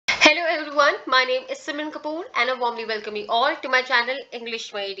Hello everyone, my name is Simran Kapoor and I warmly welcome you all to my channel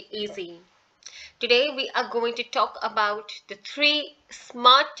English Made Easy. Today we are going to talk about the 3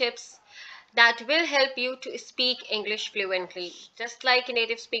 smart tips that will help you to speak English fluently. Just like a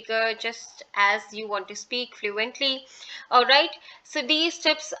native speaker, just as you want to speak fluently. Alright, so these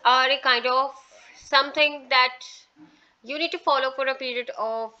tips are a kind of something that you need to follow for a period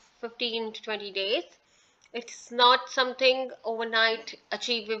of 15 to 20 days. It's not something overnight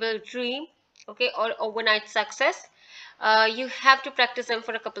achievable dream, okay, or overnight success. You have to practice them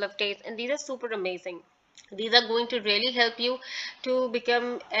for a couple of days, and these are super amazing. These are going to really help you to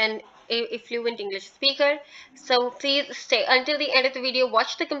become a fluent English speaker. So please stay until the end of the video,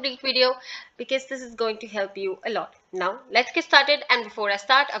 watch the complete video because this is going to help you a lot. Now let's get started, and before I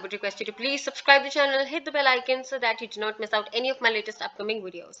start, I would request you to please subscribe to the channel, hit the bell icon so that you do not miss out any of my latest upcoming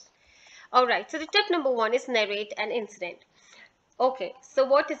videos. Alright, so the tip number 1 is narrate an incident. Okay, so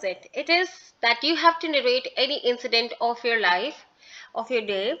what is it? It is that you have to narrate any incident of your life, of your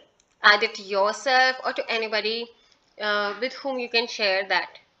day, either to yourself or to anybody with whom you can share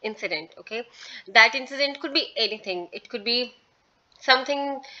that incident. Okay, that incident could be anything. It could be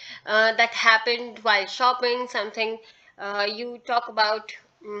something that happened while shopping, something you talk about.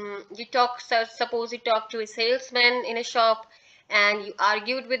 Suppose you talk to a salesman in a shop and you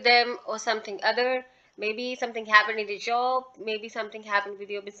argued with them, or something other. Maybe something happened in the job, maybe something happened with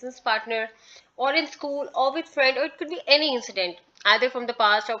your business partner, or in school, or with friend, or it could be any incident, either from the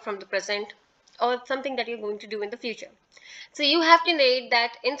past or from the present, or something that you're going to do in the future. So you have to narrate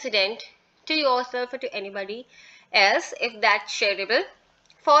that incident to yourself or to anybody else, if that's shareable,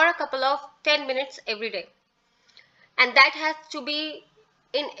 for a couple of 10 minutes every day. And that has to be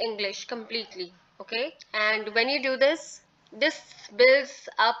in English completely, okay? And when you do this, this builds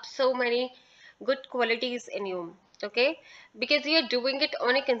up so many good qualities in you, okay? Because you're doing it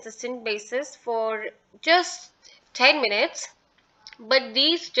on a consistent basis for just 10 minutes, but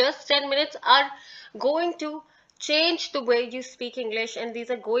these just 10 minutes are going to change the way you speak English, and these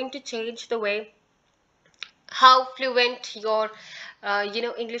are going to change the way how fluent your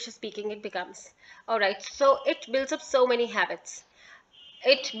English speaking it becomes. All right, so it builds up so many habits.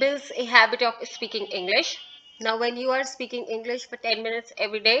 It builds a habit of speaking English. Now when you are speaking English for 10 minutes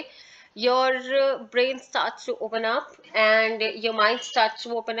every day, your brain starts to open up and your mind starts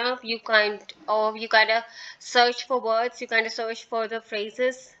to open up. You kind of search for words, you kind of search for the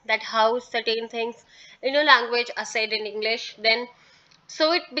phrases that how certain things in your language are said in English. Then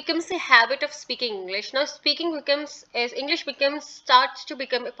so it becomes a habit of speaking English. Now speaking becomes as English becomes starts to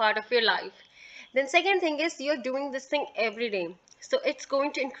become a part of your life. Then second thing is you're doing this thing every day, so it's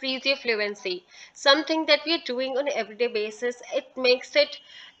going to increase your fluency. Something that we're doing on an everyday basis, it makes it,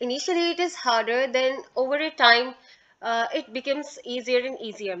 initially it is harder, then over a time it becomes easier and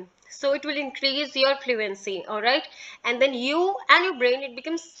easier. So it will increase your fluency. All right, and then you and your brain, it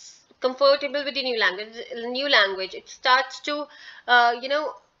becomes comfortable with the new language. It starts to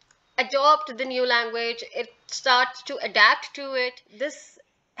adopt the new language. It starts to adapt to it. This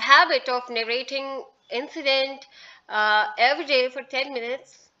habit of narrating incident every day for 10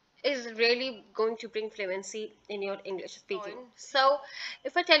 minutes is really going to bring fluency in your English speaking. So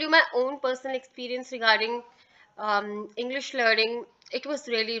if I tell you my own personal experience regarding English learning, it was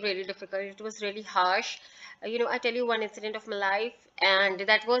really, really difficult. It was really harsh. I tell you one incident of my life, and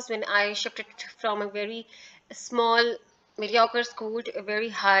that was when I shifted from a very small, mediocre school to a very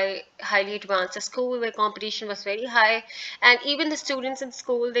highly advanced school where competition was very high, and even the students in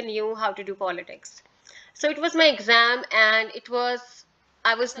school, they knew how to do politics. So it was my exam, and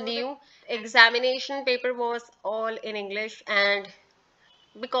I was new. Examination paper was all in English, and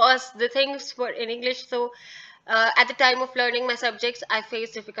because the things were in English. So at the time of learning my subjects, I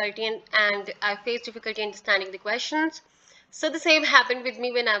faced difficulty and I faced difficulty understanding the questions. So the same happened with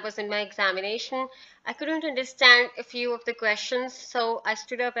me when I was in my examination. I couldn't understand a few of the questions. So I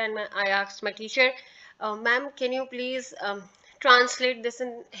stood up and I asked my teacher, ma'am, can you please translate this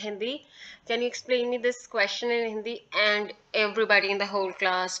in Hindi? Can you explain me this question in Hindi? And everybody in the whole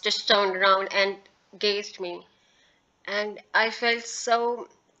class just turned around and gazed me, and I felt so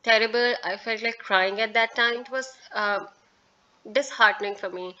terrible. I felt like crying at that time. It was disheartening for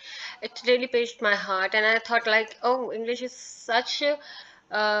me. It really pinched my heart, and I thought like, oh, English is such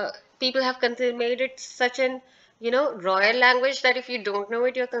a people have made it such an royal language that if you don't know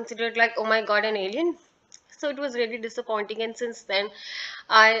it, you're considered like, oh my God, an alien. So it was really disappointing, and since then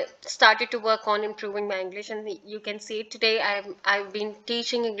I started to work on improving my English, and you can see it today. I've been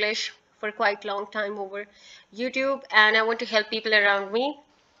teaching English for quite long time over YouTube, and I want to help people around me.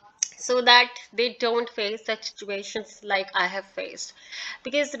 so that they don't face such situations like I have faced.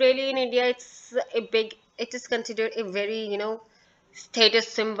 Because really in India, it is considered a very, status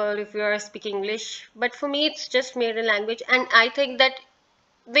symbol if you are speaking English. But for me, it's just mere language, and I think that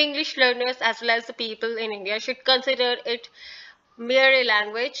the English learners as well as the people in India should consider it mere a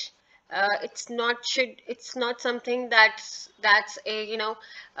language. It's not something that's a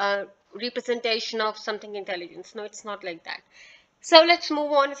representation of something intelligence. No, it's not like that. So let's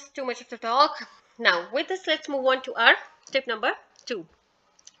move on. It's too much of the talk. Now, with this, let's move on to our tip number 2,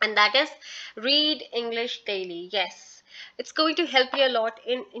 and that is read English daily. Yes, it's going to help you a lot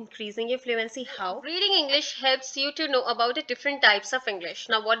in increasing your fluency. How? Reading English helps you to know about the different types of English.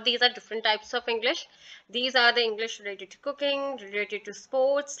 Now, what these are different types of English? These are the English related to cooking, related to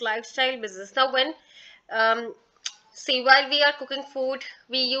sports, lifestyle, business. Now, um, while we are cooking food,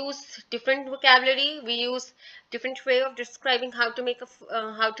 we use different vocabulary. We use different way of describing how to make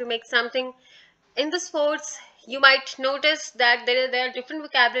how to make something. In the sports, you might notice that there are different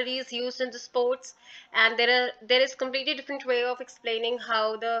vocabularies used in the sports, and there is completely different way of explaining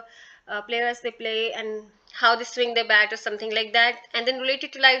how the players they play and how they swing their bat or something like that. And then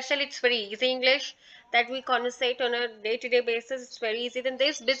related to lifestyle, it's very easy English that we conversate on a day-to-day basis. It's very easy. Then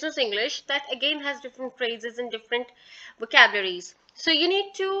there's business English that again has different phrases and different vocabularies. So you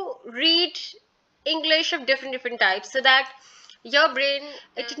need to read English of different types so that your brain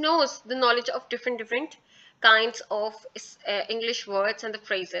it knows the knowledge of different kinds of English words and the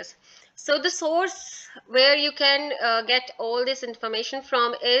phrases. So the source where you can get all this information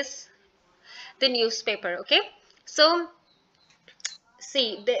from is the newspaper. Okay, so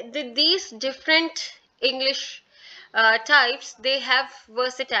see these different English types, they have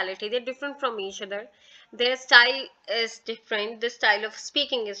versatility. They're different from each other. Their style is different, the style of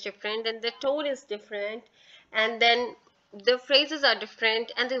speaking is different, and the tone is different, and then the phrases are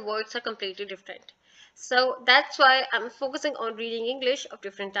different, and the words are completely different. So that's why I'm focusing on reading English of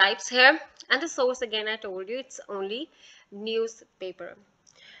different types here. And the source, again, I told you, it's only newspaper.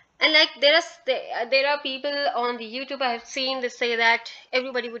 And like there are people on the YouTube I have seen, they say that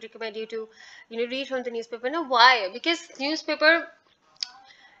everybody would recommend you to read from the newspaper. Now why? Because newspaper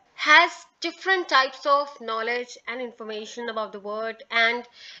has different types of knowledge and information about the world, and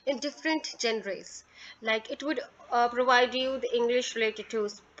in different genres. Like it would provide you the English related to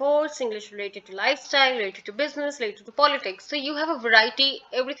sports, English related to lifestyle, related to business, related to politics. So you have a variety,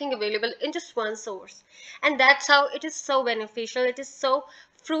 everything available in just one source. And that's how it is so beneficial, it is so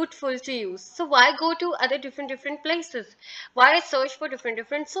fruitful to use. So why go to other different places? Why search for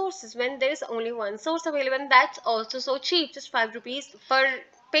different sources when there is only one source available, and that's also so cheap, just 5 rupees per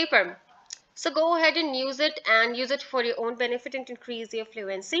paper. So go ahead and use it for your own benefit and increase your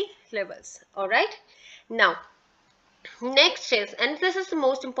fluency levels. All right. Now, next is, and this is the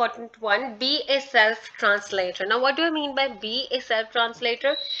most important one, be a self-translator. Now, what do I mean by be a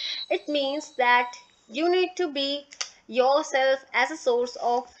self-translator? It means that you need to be yourself as a source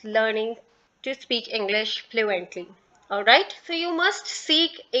of learning to speak English fluently. All right. So you must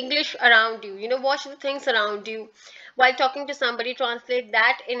seek English around you. Watch the things around you. While talking to somebody, translate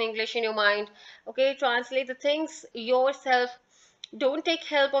that in English in your mind. Okay. Translate the things yourself. Don't take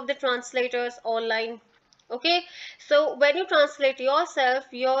help of the translators online. Okay, so when you translate yourself,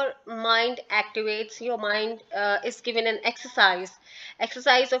 your mind activates, your mind is given an exercise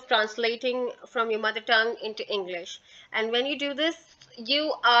of translating from your mother tongue into English. And when you do this,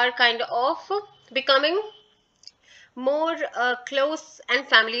 you are kind of becoming more close and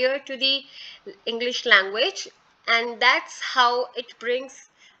familiar to the English language, and that's how it brings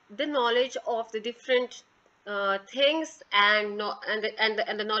the knowledge of the different things, and no,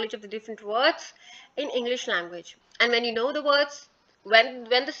 and the knowledge of the different words in English language. And when you know the words, when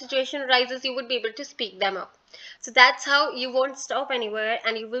the situation arises, you would be able to speak them up. So that's how you won't stop anywhere,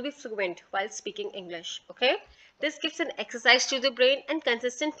 and you will be fluent while speaking English. Okay, this gives an exercise to the brain, and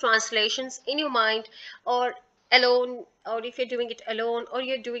consistent translations in your mind or alone, or if you're doing it alone or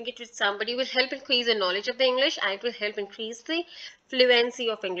you're doing it with somebody, will help increase the knowledge of the English, and it will help increase the fluency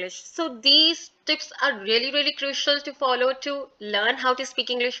of English. So these tips are really crucial to follow to learn how to speak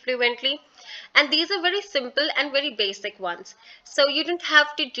English fluently, and these are very simple and very basic ones. So you don't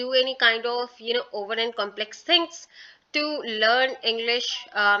have to do any kind of over and complex things to learn English,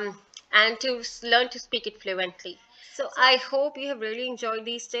 and to learn to speak it fluently. So I hope you have really enjoyed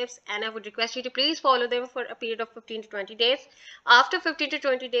these tips, and I would request you to please follow them for a period of 15 to 20 days. After 15 to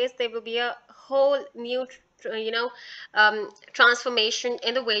 20 days, there will be a whole new, transformation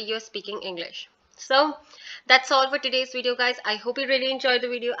in the way you're speaking English. So that's all for today's video, guys. I hope you really enjoyed the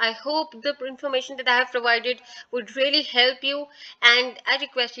video. I hope the information that I have provided would really help you, and I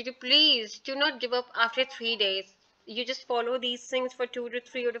request you to please do not give up after 3 days. You just follow these things for 2 to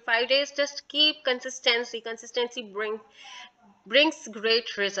 3 or to 5 days. Just keep consistency. Consistency brings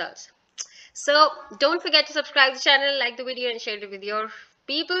great results. So don't forget to subscribe to the channel, like the video, and share it with your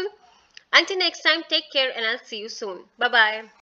people. Until next time, take care, and I'll see you soon. Bye bye.